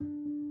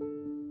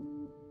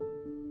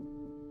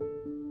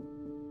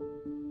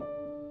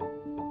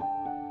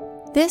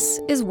This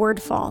is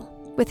Wordfall,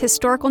 with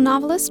historical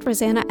novelist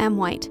Rosanna M.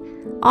 White,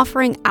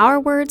 offering our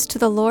words to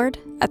the Lord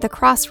at the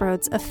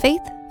crossroads of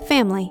faith,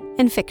 family,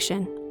 and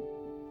fiction.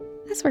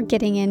 As we're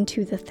getting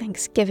into the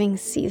Thanksgiving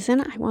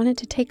season, I wanted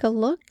to take a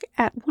look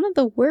at one of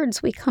the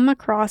words we come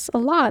across a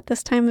lot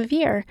this time of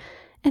year,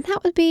 and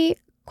that would be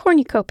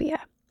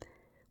cornucopia.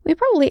 We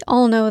probably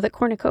all know that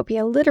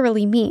cornucopia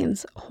literally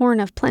means horn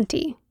of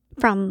plenty,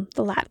 from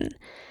the Latin,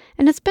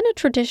 and it's been a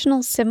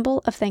traditional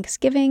symbol of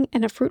Thanksgiving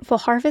and a fruitful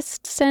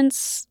harvest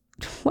since,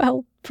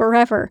 well,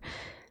 forever.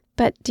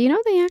 But do you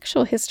know the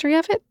actual history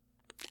of it?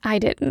 I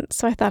didn't,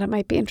 so I thought it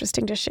might be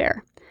interesting to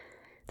share.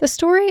 The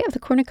story of the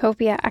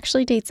cornucopia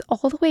actually dates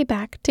all the way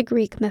back to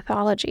Greek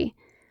mythology.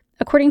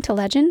 According to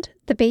legend,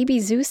 the baby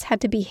Zeus had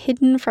to be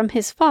hidden from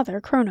his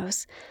father,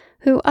 Kronos,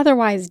 who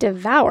otherwise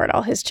devoured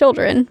all his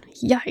children.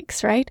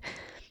 Yikes, right?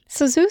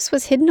 So Zeus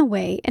was hidden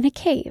away in a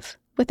cave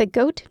with a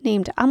goat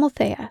named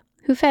Amalthea,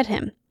 who fed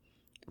him.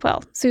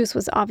 Well, Zeus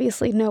was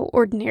obviously no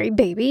ordinary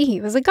baby,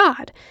 he was a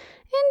god,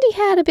 and he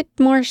had a bit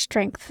more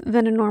strength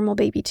than a normal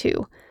baby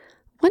too.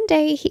 One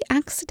day he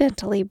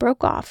accidentally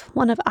broke off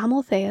one of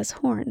Amalthea's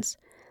horns.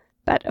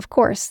 But of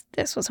course,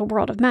 this was a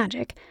world of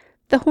magic.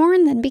 The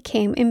horn then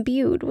became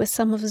imbued with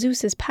some of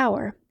Zeus's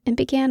power and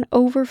began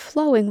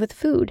overflowing with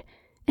food,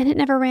 and it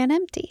never ran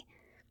empty.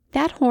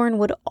 That horn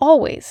would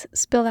always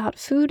spill out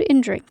food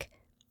and drink,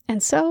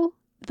 and so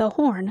the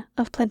horn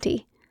of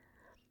plenty.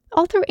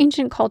 All through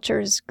ancient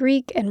cultures,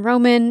 Greek and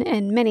Roman,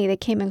 and many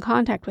that came in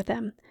contact with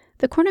them,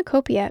 the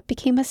cornucopia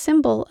became a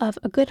symbol of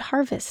a good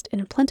harvest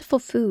and plentiful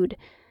food.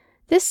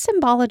 This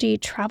symbology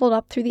traveled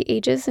up through the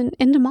ages and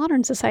into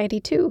modern society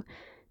too,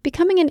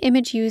 becoming an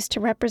image used to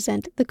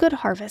represent the good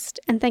harvest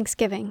and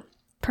Thanksgiving.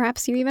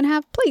 Perhaps you even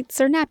have plates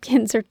or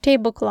napkins or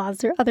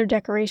tablecloths or other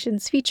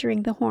decorations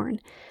featuring the horn.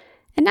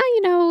 And now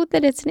you know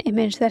that it's an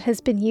image that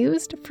has been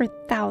used for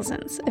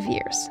thousands of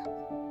years.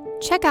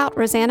 Check out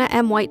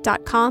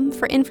RosannaMWhite.com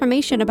for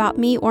information about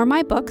me or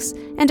my books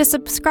and to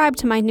subscribe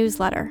to my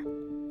newsletter.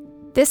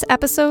 This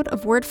episode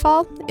of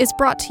Wordfall is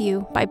brought to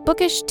you by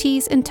Bookish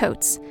Tees and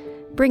Totes,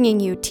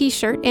 bringing you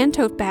t-shirt and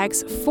tote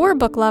bags for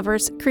book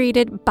lovers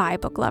created by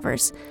book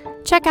lovers.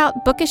 Check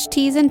out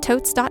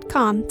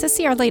bookishteesandtotes.com to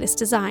see our latest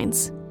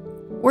designs.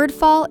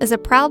 Wordfall is a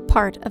proud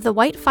part of the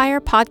Whitefire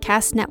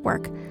Podcast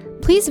Network.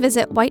 Please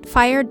visit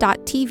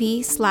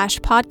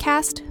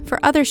whitefire.tv/podcast for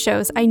other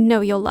shows I know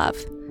you'll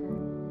love.